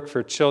school work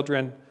for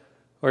children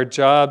or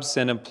jobs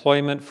and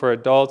employment for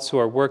adults who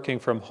are working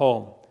from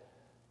home.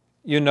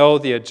 You know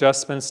the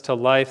adjustments to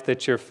life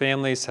that your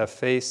families have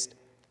faced.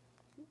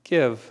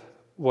 Give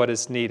what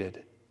is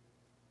needed: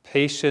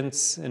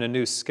 patience in a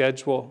new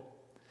schedule,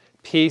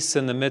 peace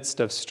in the midst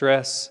of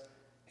stress,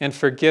 and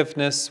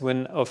forgiveness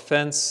when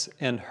offense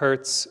and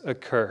hurts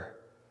occur.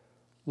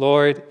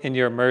 Lord, in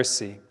your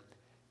mercy,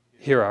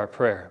 hear our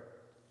prayer.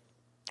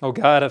 O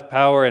God of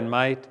power and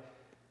might,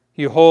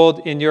 you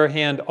hold in your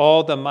hand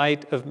all the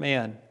might of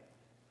man.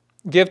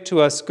 Give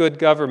to us good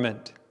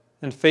government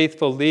and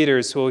faithful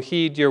leaders who will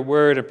heed your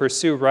word and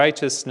pursue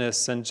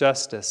righteousness and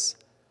justice.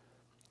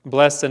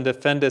 Bless and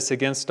defend us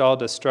against all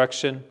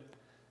destruction,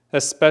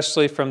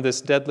 especially from this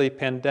deadly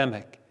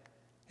pandemic,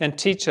 and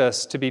teach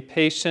us to be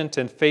patient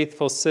and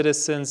faithful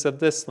citizens of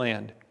this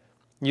land,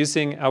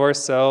 using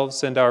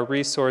ourselves and our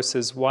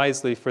resources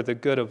wisely for the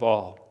good of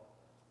all.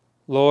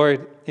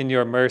 Lord, in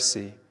your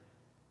mercy,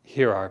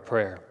 hear our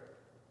prayer.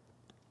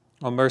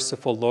 O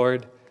merciful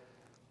Lord,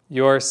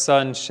 your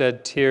Son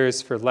shed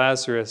tears for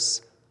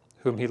Lazarus,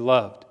 whom he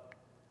loved.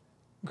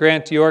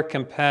 Grant your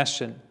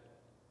compassion,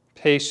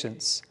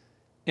 patience,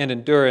 and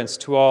endurance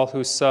to all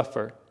who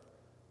suffer,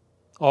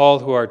 all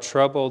who are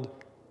troubled,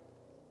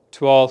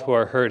 to all who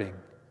are hurting.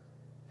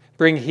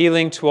 Bring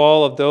healing to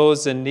all of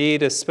those in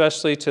need,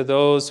 especially to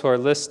those who are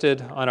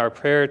listed on our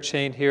prayer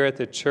chain here at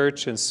the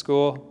church and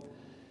school,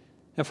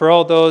 and for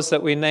all those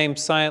that we name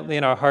silently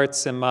in our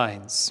hearts and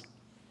minds.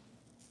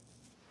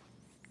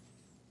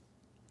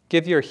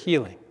 Give your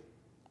healing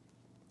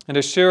and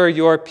assure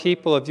your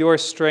people of your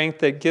strength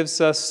that gives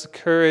us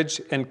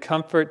courage and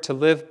comfort to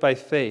live by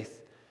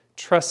faith,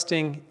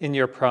 trusting in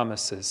your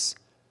promises.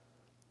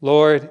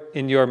 Lord,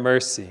 in your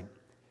mercy,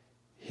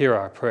 hear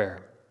our prayer.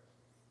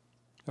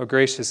 O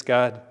gracious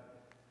God,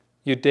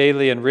 you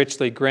daily and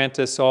richly grant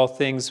us all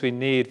things we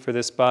need for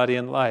this body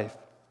and life.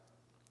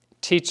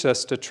 Teach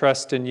us to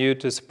trust in you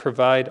to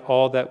provide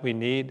all that we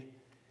need.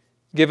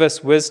 Give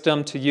us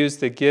wisdom to use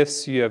the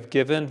gifts you have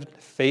given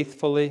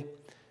faithfully,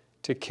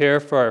 to care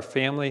for our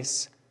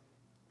families,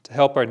 to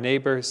help our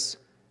neighbors,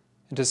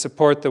 and to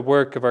support the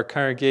work of our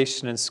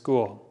congregation and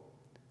school.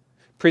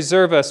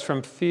 Preserve us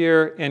from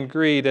fear and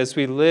greed as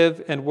we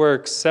live and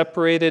work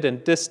separated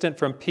and distant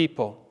from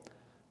people,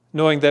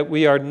 knowing that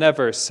we are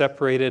never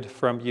separated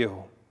from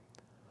you.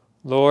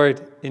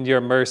 Lord, in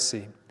your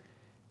mercy,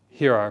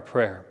 hear our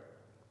prayer.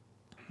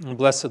 And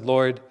blessed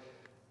Lord,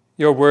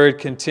 your word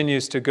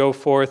continues to go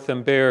forth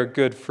and bear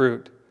good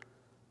fruit.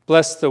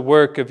 Bless the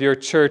work of your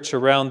church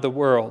around the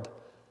world,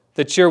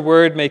 that your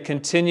word may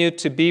continue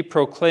to be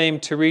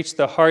proclaimed to reach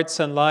the hearts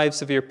and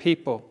lives of your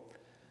people.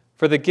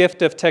 for the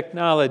gift of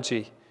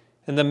technology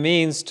and the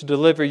means to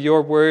deliver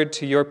your word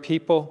to your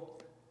people.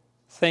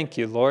 Thank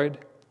you, Lord.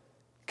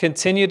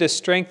 Continue to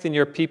strengthen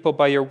your people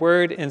by your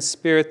word and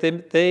spirit,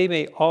 that they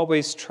may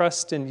always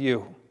trust in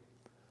you.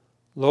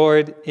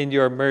 Lord, in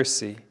your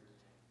mercy,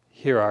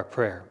 hear our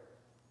prayer.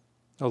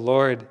 O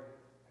Lord,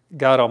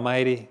 God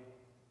Almighty,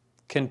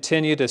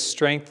 continue to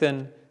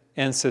strengthen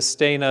and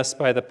sustain us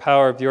by the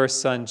power of your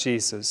Son,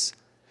 Jesus,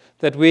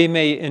 that we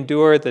may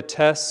endure the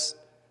tests,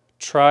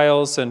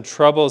 trials, and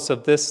troubles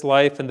of this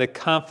life in the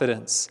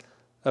confidence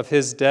of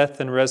his death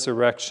and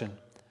resurrection,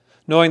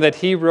 knowing that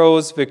he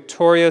rose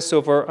victorious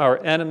over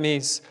our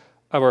enemies,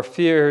 our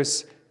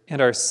fears,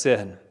 and our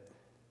sin,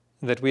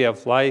 and that we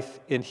have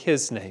life in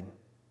his name.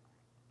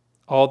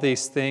 All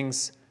these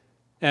things,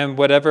 and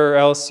whatever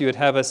else you would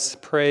have us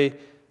pray,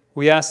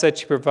 we ask that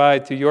you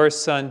provide through your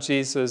Son,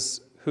 Jesus,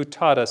 who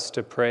taught us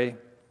to pray.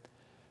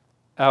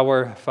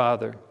 Our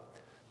Father,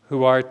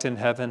 who art in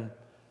heaven,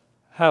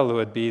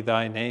 hallowed be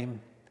thy name.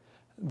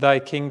 Thy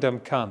kingdom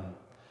come,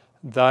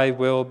 thy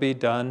will be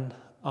done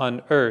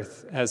on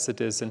earth as it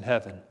is in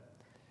heaven.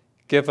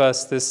 Give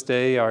us this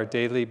day our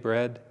daily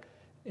bread,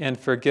 and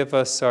forgive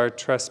us our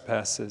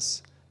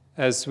trespasses,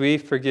 as we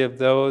forgive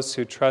those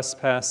who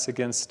trespass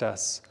against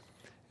us.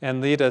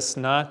 And lead us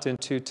not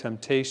into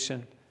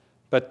temptation,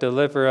 but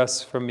deliver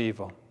us from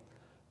evil.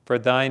 For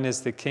thine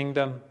is the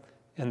kingdom,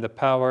 and the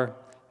power,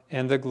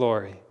 and the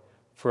glory,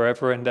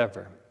 forever and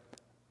ever.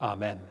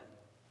 Amen.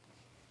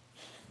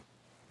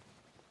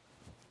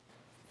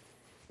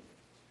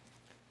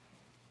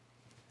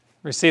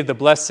 Receive the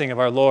blessing of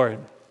our Lord.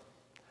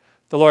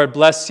 The Lord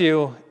bless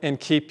you and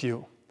keep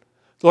you.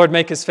 The Lord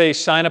make his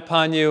face shine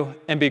upon you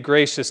and be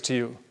gracious to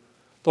you.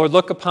 The Lord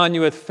look upon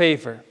you with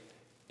favor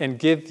and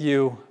give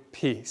you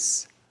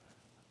peace.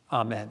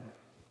 Amen.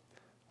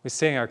 We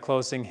sing our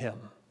closing hymn.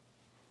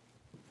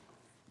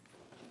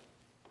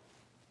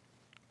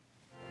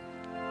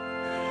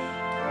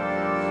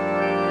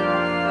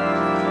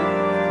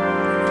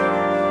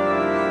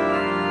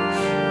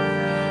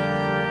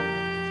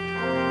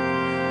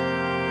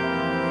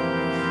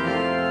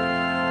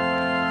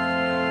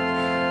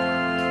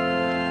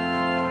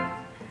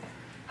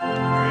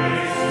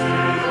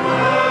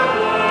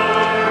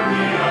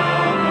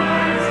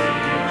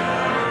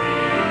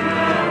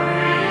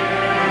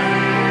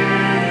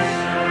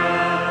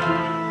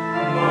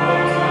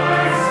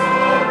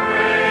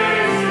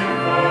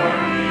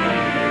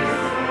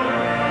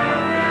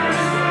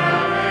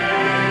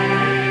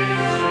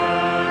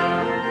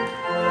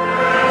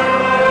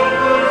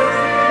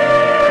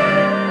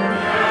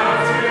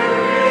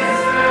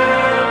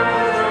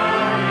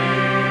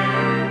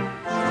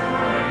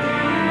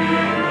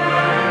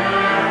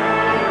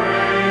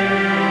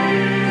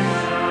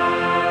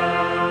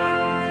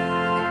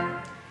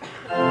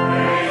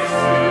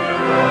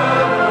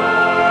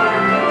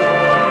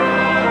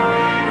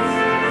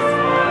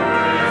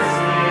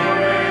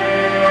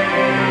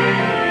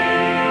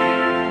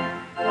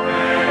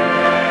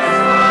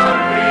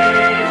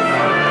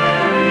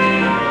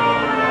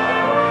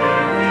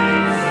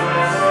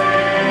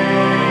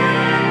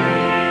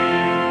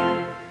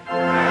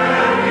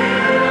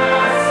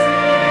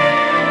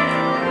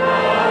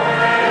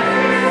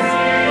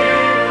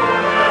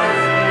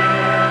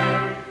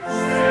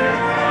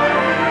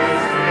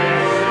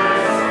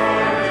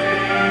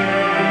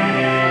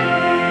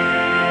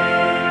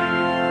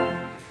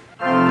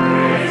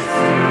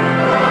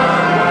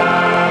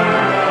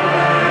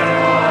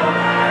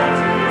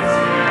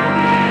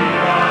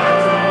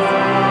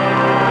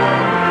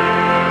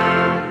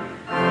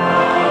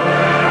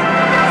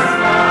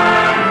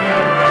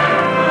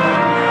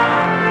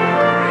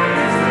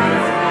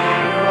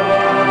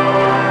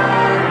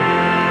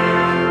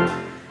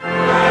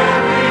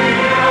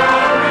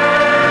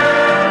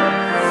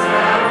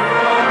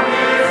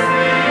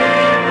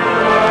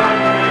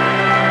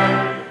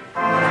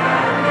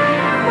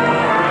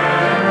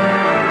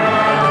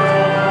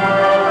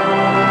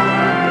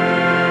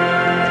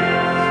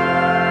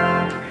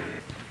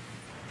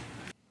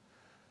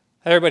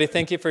 Hi, everybody.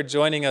 Thank you for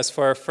joining us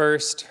for our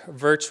first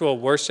virtual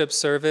worship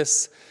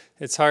service.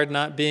 It's hard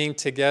not being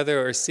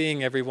together or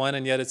seeing everyone,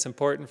 and yet it's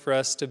important for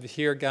us to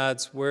hear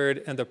God's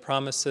word and the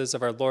promises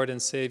of our Lord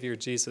and Savior,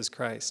 Jesus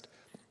Christ.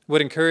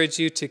 Would encourage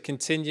you to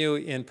continue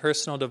in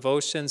personal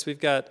devotions. We've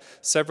got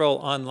several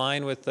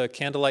online with the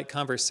candlelight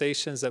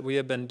conversations that we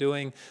have been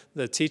doing.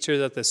 The teachers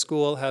at the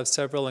school have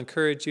several.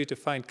 Encourage you to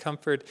find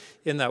comfort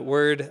in that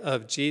word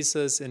of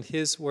Jesus and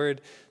his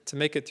word to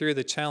make it through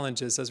the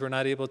challenges as we're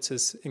not able to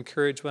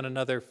encourage one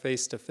another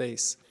face to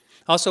face.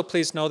 Also,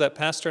 please know that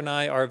Pastor and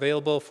I are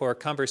available for a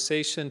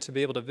conversation, to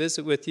be able to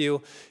visit with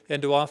you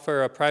and to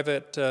offer a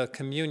private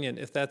communion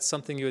if that's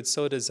something you would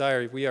so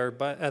desire. We are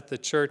at the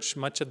church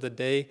much of the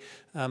day,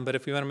 but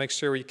if you want to make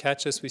sure you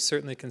catch us, we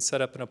certainly can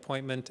set up an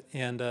appointment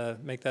and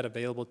make that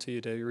available to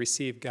you to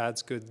receive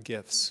God's good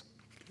gifts.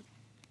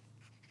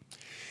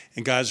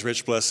 And God's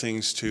rich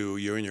blessings to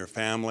you and your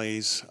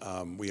families.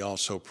 We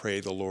also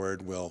pray the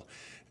Lord will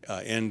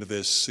end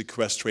this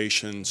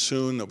sequestration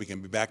soon, that we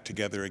can be back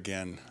together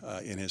again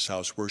in his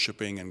house,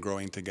 worshiping and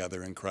growing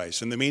together in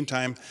Christ. In the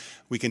meantime,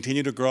 we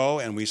continue to grow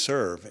and we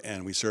serve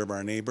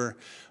our neighbor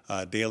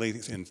daily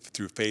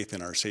through faith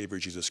in our Savior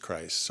Jesus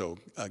Christ. So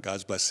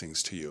God's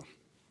blessings to you.